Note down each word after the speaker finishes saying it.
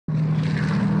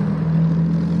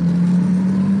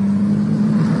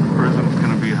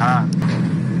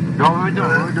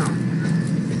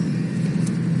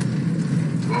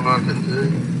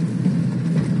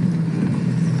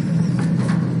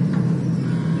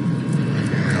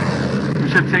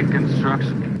Should take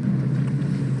construction.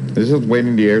 It's just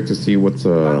waiting in the air to see what's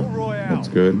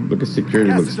good. Look at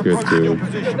security, looks good too.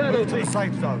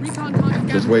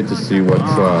 Just wait to see what's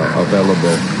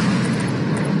available.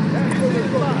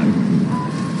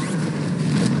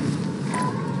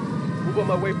 Move on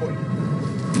my waypoint.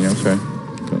 Yeah, okay.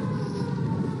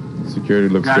 Security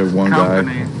looks Got good. One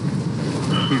company. guy.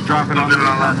 He's dropping on the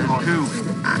recon.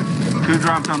 Two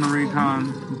dropped on the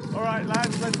recon. All right,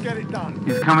 lads, let's get it done.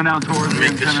 He's coming out towards me.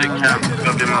 Make this shit count. It's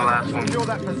gonna be my last one. Secure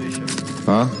that position.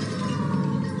 Huh?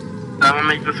 I'm gonna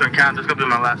make this one count. This is gonna be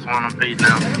my last one. I'm paid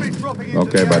now. Enemy dropping into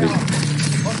Okay, the buddy. AR.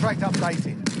 Contract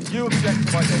updated. New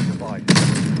objective identified.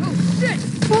 Oh, shit!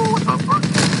 What the fuck?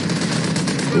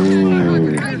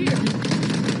 Ooh. Right here.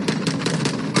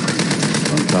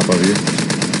 On top of you.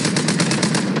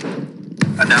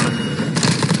 I down it.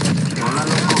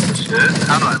 Shit.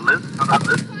 How do I live? How do I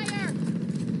live?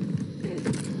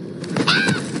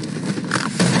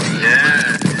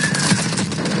 Yeah.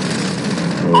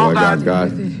 Oh, I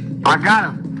got. I got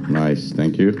him. Nice,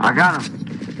 thank you. I got him.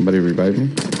 Somebody revive me,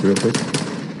 real quick.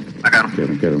 I got him.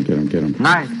 Get him.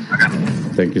 Nice. I got him.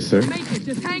 Thank you, sir. Make it.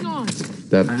 Just hang on.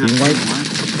 That team wipe?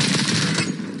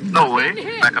 No way.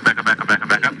 Back up.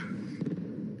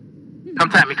 Come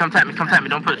tap me.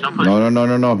 Don't push. No.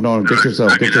 Get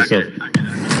yourself. I get it.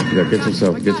 Yeah, get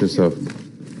yourself.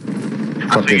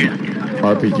 Fucking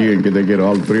RPG and they get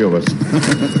all three of us.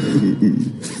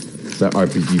 It's that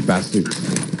RPG bastards.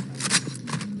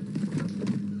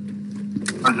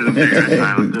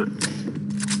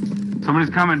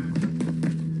 Somebody's coming.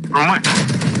 Wrong way.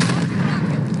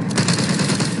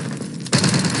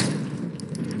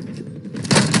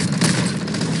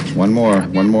 One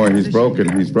more. He's broken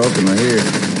right here.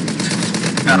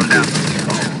 Got him down.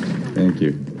 Thank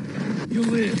you. You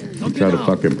live. You try to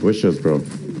fucking push us, bro.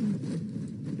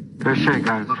 Good shit,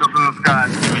 guys. Look up in the sky.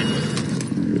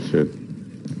 Good shit.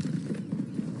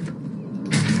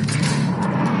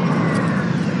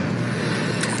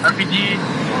 RPG.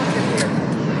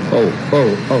 Oh.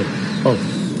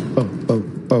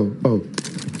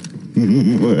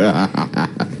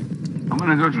 I'm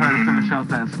gonna go try to finish out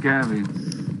that scabby.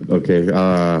 Okay,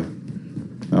 I'm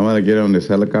gonna get on this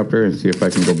helicopter and see if I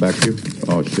can go back to you.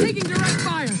 Oh shit. Taking direct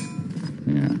fire.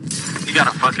 You Yeah.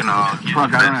 gotta fucking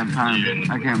Fuck, I don't have time.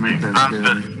 I can't make that I'm shit.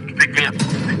 good. Pick me up.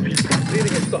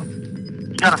 Leading it stop.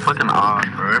 You gotta fucking bro.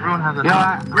 Everyone has a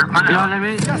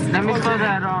Let me throw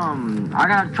that, I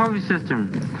got a trophy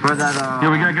system for that, Yeah,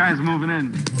 we got guys moving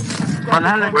in. for the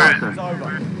helicopter. It's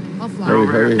over. I'll fly.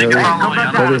 Hurry. I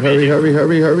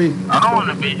don't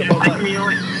wanna be here. Take me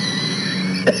away.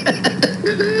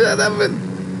 Shut up.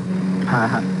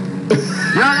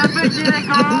 Yo, that bitch didn't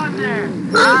go on there.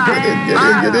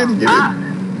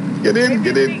 Get in.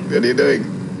 What are you doing?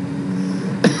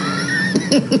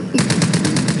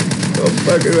 Oh,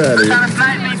 fuck her out of Trying to here.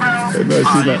 snipe me, bro. No,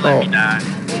 she's not. Let me die.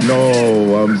 No,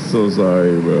 I'm so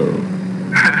sorry, bro.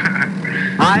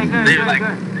 Alright, good.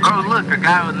 Bro, look, a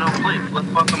guy with no plates. Let's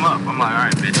fuck him up. I'm like,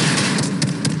 alright, bitch.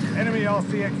 Enemy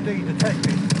RCXD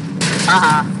detected.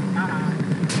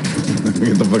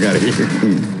 Get the fuck out of here.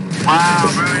 Wow,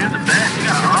 bro, you're the best. You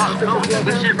got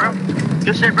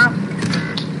good shit, bro.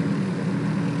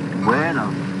 Where the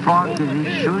fuck is he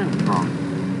shooting from?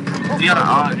 You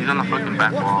got he's on the fucking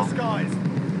back wall. Watch the skies.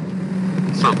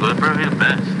 So good, bro. You're the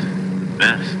best.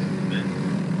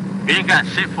 We ain't got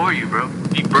shit for you, bro.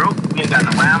 You broke? You ain't got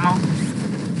no ammo?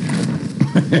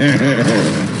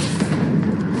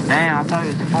 Damn, I thought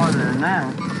it was farther than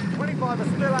that. 25 are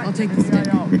still active. I'll take the stick.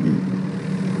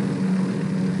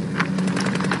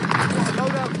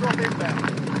 Loadout drop inbound.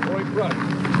 Point broke.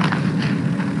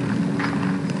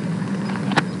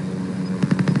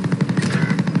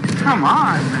 Come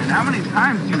on, man. How many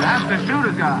times do you have to shoot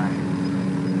a guy?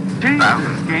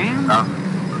 Jesus, game.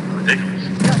 Ridiculous.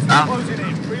 Closing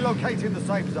in. Relocating the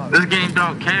safe zone. This game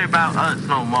don't care about us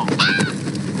no more.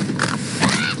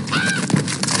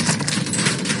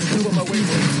 Move on my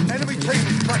waypoint. Enemy team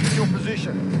is tracking your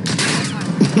position.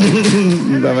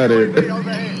 I'm at it.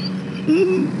 Overhead.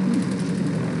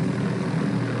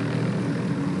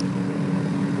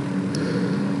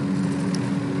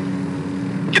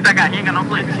 Get that guy. He ain't got no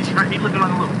plates. He's looking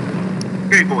like a little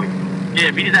great boy.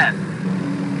 Yeah, beat his ass.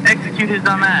 Execute his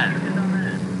dumb ass.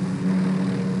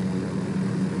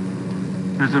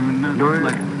 There's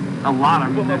like a lot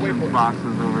of munitions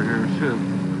boxes over here. Shit.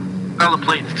 All the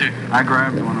plates too. I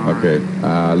grabbed one already.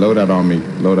 Okay, load out on me.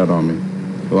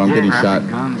 Oh, I'm getting shot.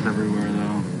 Guns everywhere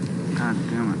though. God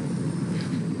damn it.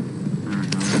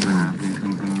 There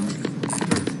we go.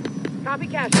 Copy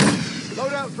cash.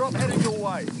 Loadout drop heading your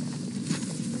way.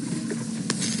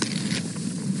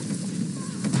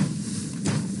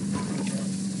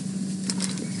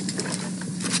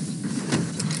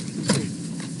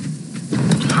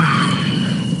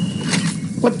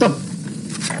 What the?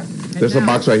 There's a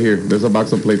box right here. There's a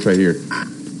box of plates right here.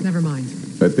 Never mind.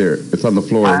 Right there. It's on the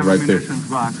floor I have right a there. munitions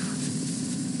box.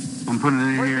 I'm putting it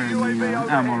in here in the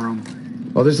ammo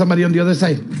room. Oh, there's somebody on the other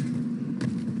side.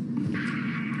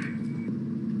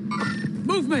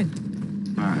 Movement.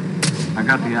 Alright. I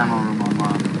got the ammo room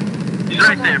unlocked. He's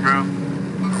right there, bro.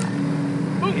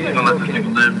 He's gonna let this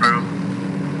nigga live, bro.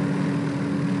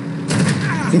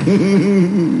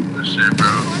 Good shit,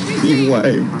 bro. You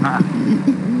wife.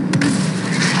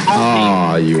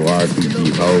 Oh, you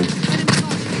RPG hoe.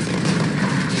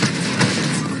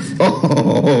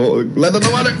 Oh, let them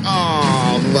know water.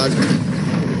 Oh, fuck.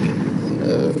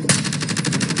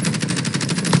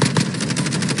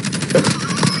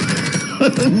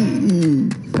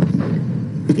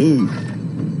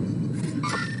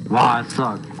 Wow, I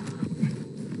suck.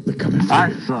 They're coming.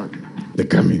 I suck. They're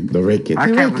coming. The raid caves. I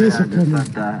The can't raid caves are believe I coming.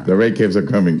 just that. The raid caves are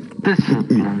coming. This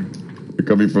shit, man. They're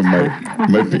coming from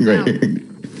my finger.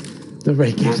 The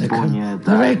raid caves are coming.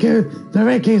 The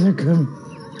raid caves are coming.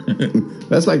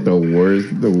 That's like the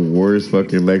worst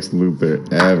fucking Lex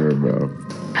Luthor ever, bro.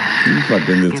 You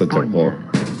fucking did such a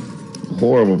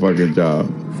horrible fucking job.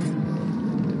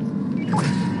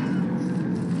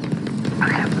 I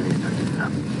can't believe I did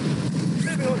that.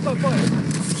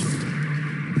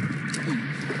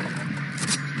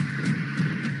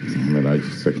 Man, I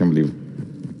can't believe.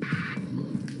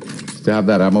 Still have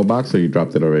that ammo box, or you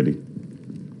dropped it already?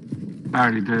 I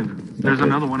already did. There's Okay.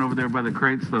 another one over there by the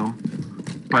crates, though.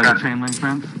 By the chain link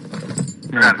fence.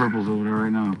 Yeah, purple's over there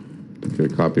right now. Okay,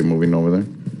 copy. Moving over there.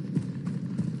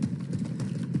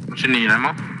 What you need,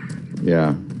 ammo?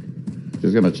 Yeah.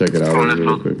 Just gonna check it out Oh, let's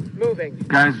real go. quick. Moving.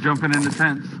 Guys jumping into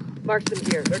tents. Mark them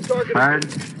here. They're targeting. Alright.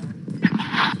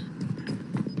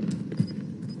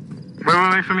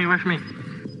 Wait for me.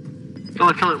 Kill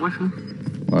it, wait for me.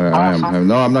 I am.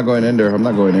 No, I'm not going in there. I'm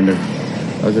not going in there.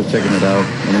 I was just checking it out.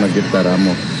 I'm gonna get that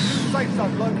ammo. Safe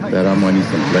zone located. That ammo, I need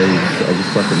some blades. I just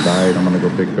fucking died. I'm gonna go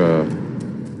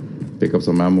pick up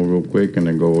some ammo real quick and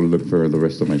then go look for the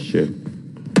rest of my shit.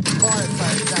 Fire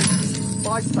station.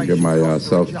 Buy station. Get my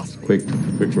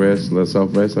quick rest. Let's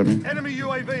self rest. I mean, Enemy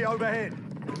UAV overhead.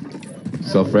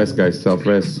 self rest, guys. Self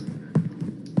rest.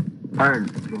 Alright.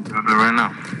 Grab it right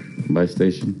now. Buy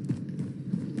station.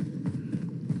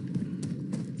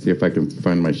 See if I can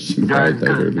find my shit. Guys, Right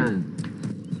there, good, baby. good.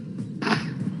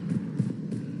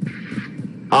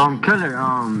 Killer,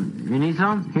 you need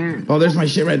some? Here. Oh, there's my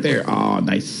shit right there. Oh,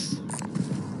 nice.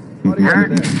 Here.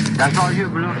 That's all you,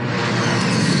 Blue.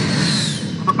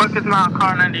 What the fuck is my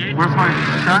car 98? Where's my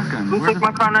shotgun? Who took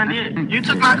my car 98? You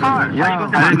took my car. Why you Yeah.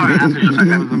 gonna I take my car? didn't do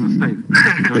it. It was a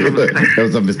mistake. That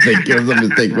was a mistake. It was a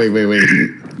mistake. Wait.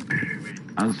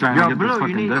 I was trying Yo, to get Blue, this you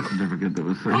fucking need- death certificate that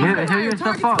was sick. Heal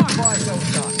yourself up. Fire cell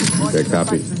start. Okay,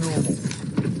 copy. Back to normal.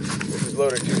 This is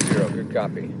loader 2-0. Good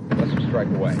copy. Let's strike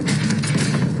away.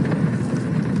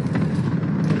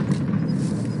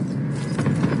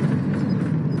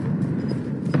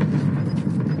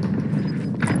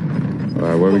 All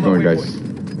right, where are we going, guys?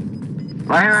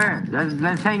 Right here.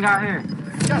 Let's hang out here.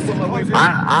 Gas on the way.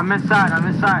 I'm inside. All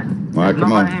right, There's come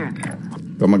nobody on. here.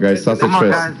 Come on, guys. Sausage Come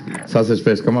on, fest. guys. Sausage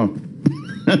fest. Come on.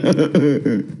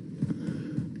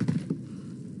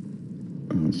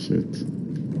 Oh shit.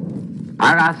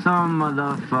 I got some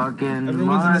motherfucking Everyone's in the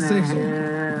money safe zone.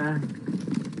 here.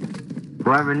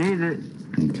 Whoever needs it.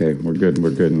 Okay, we're good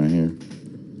in here.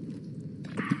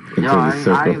 Yo,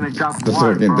 I even dropped That's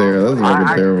one, fucking bro. terrible. That's fucking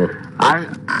terrible.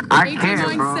 I care,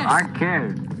 bro. Set.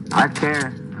 I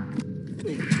care.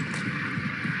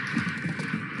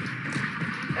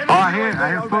 Oh, I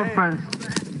hear footprints.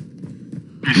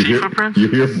 You see footprints? You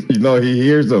hear? No, he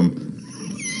hears them.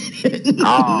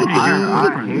 Oh,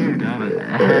 I hear.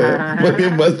 What you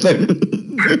Mustang?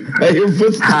 I hear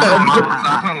footsteps.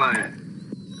 I'm like,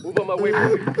 Move on my way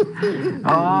from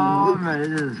Oh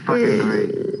man, this is fucking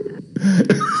great.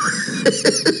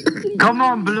 Come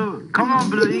on, Blue.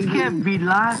 You can't be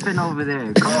laughing over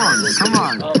there. Come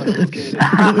on.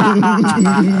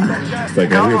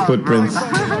 Like I hear footprints.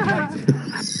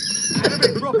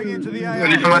 Enemy dropping into the I AO.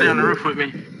 need somebody on the roof with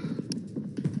me.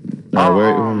 How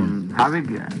we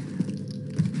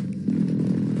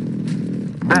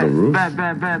the roof?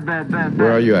 Bet.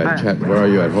 Where are you at, chat? Where are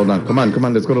you at? Hold on. Come on.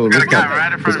 Let's go to the Got a guy rooftop.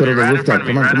 right in Let's front go of to me. the Right in rooftop. front of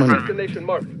me. Come on. Right in front of me. destination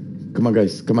mark. Come on,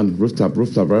 guys. Come on. Rooftop.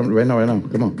 Right now.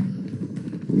 Come on.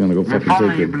 We're gonna go We're fucking following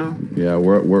take you, it. Blue. Yeah,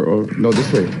 we're no,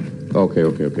 this way.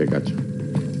 Okay, gotcha.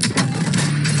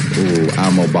 Ooh,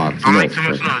 ammo box. Don't No, make too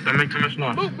much fuck. noise. Don't make too much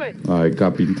noise. All right,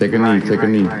 copy. Take a knee. Right, Take a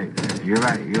knee. You're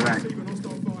right.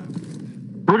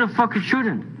 Who the fuck is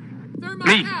shooting? Thermite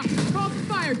Me. out. Call for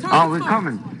fire. Target Oh, we're marked.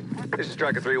 coming. This is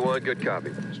Striker 3-1. Good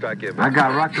copy. Strike in. I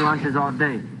got rocket launchers all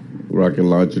day. Rocket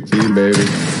launcher team, baby.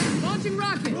 Launching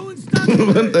rocket.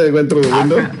 They went through the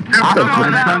window.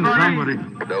 Somebody.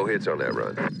 No hits on that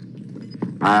run.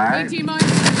 Alright. T-minus.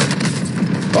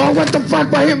 Oh, what the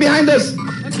fuck? Right here behind us.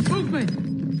 Movement.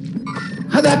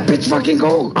 How'd that bitch fucking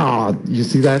go? Oh, you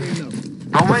see that?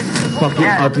 Don't waste Fucking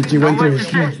RPG went through his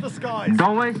feet. The skies.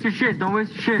 Don't waste your shit. Don't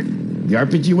waste your shit. The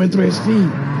RPG went through his feet.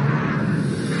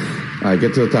 All right,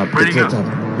 get to the top. Where'd Get he to the go?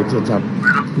 top. Get to the top.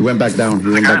 He went back down. He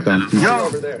went back down. He's, Yo,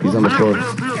 he's on the floor.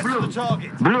 blue.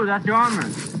 Target. Blue, that's your armor.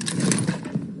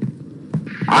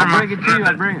 I'll bring it to you.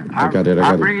 I got it.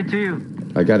 I'll bring it to you.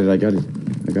 I got it.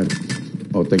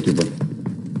 Oh, thank you, bro.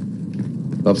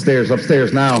 Upstairs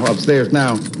now.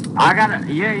 I got it.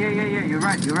 Yeah. You're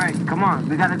right. Come on,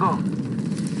 we gotta go.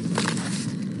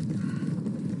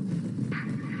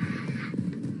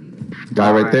 Guy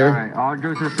right there. All right. All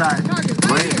jokes aside.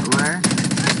 Wait, where?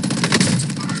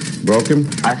 Broke him.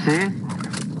 I see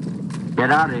it.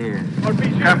 Get out of here.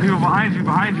 Got people behind you.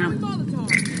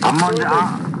 I'm on the.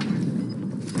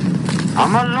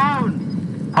 I'm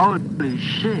alone. Holy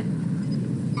shit.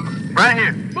 Right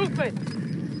here. Movement.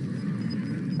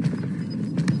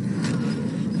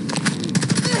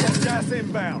 Gas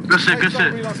inbound. Good shit.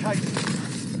 Relocated.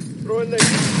 Throw in there.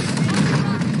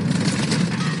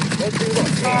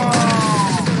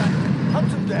 Hunt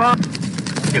them down.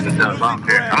 Get this out. I don't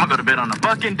care. I'm gonna go to bed on the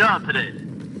fucking dub today.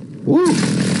 Woo.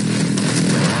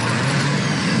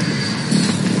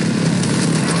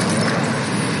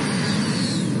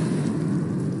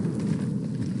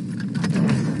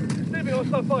 Leaving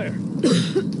hostile fire.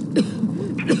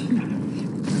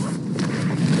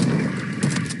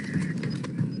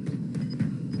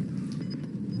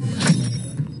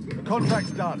 The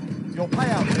contract's done. Your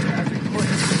payout has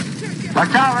increased. Watch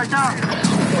out.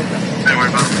 Don't worry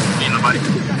about it. Ain't nobody.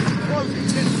 Closing in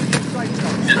to the safe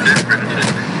zone. Just desperate.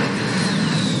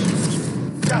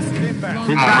 Gas is inbound.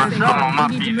 He's I'm bouncing on up. my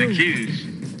P's and Q's.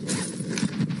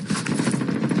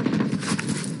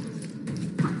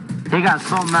 He got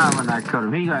so mad when I cut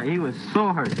him. He was so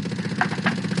hurt.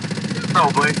 No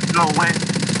way.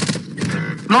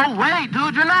 No way,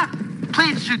 dude. You're not.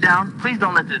 Please shoot down. Please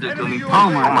don't let this dude kill me. Oh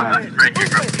my God. God. Right here,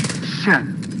 bro. Shit.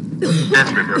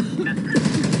 Desperate, bro.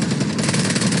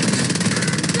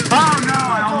 Oh no,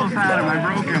 I almost had him.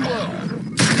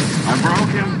 I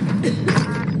broke him.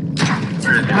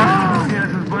 Where is he? Oh, yes,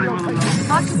 his buddy was alone.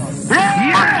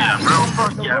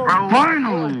 Fuck yeah, bro.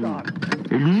 Finally.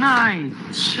 Nice.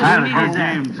 I had a good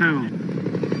game too.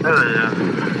 Hell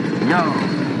yeah. Yo,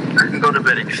 I can go to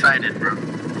bed excited, bro.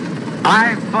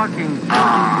 I fucking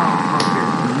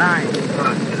nice.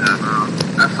 Fuck yeah, bro.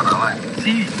 That's what I like.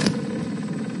 See?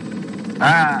 I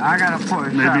gotta pour a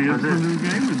shot Maybe for it's a this. new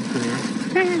game instead.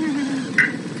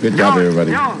 Good job,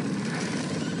 everybody. Yo,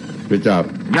 Good job.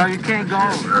 you can't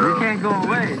go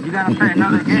away. You gotta play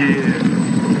another game.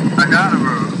 Yeah. I got it,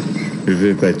 bro. Is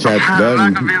it that chat's I'm done?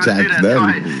 not gonna be able to do Chat's that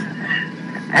done.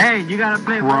 twice. Hey, you gotta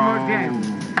play one more game.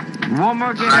 One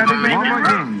more game. I'm gonna make One it, more bro.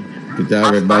 game. Good job,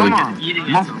 everybody. Come on. Eating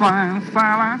My it. fine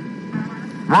fella.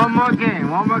 One more game.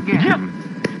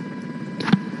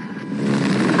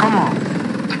 Come on.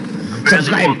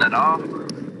 Subscribe. Pulled that off.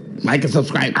 Like and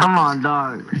subscribe. Come on,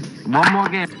 dog. One more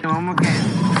game. One more.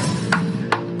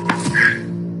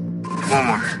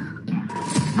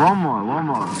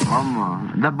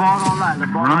 The ball don't lie.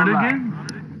 Run it again?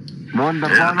 The ball Yeah,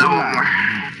 don't do one lie. more.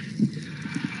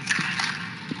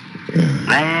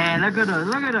 Man, look at us.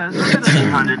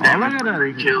 100 Oh, damage, look at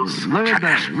 3 us. kills. Look at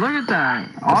that.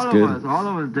 All good. of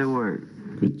us did work.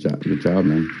 Good job,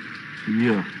 man.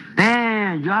 Yeah.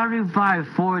 Damn, y'all revived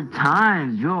 4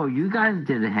 times. Yo, you guys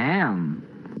did ham.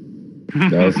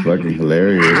 That was fucking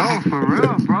hilarious. Yo, for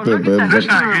real, bro. Look at that. Look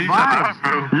at the revive.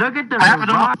 Look at the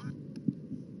revive.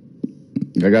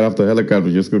 I got off the helicopter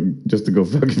just to go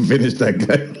fucking finish that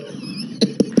guy.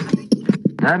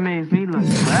 That makes me look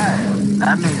bad.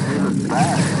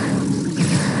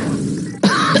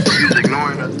 He's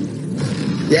ignoring us.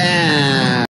 Yeah.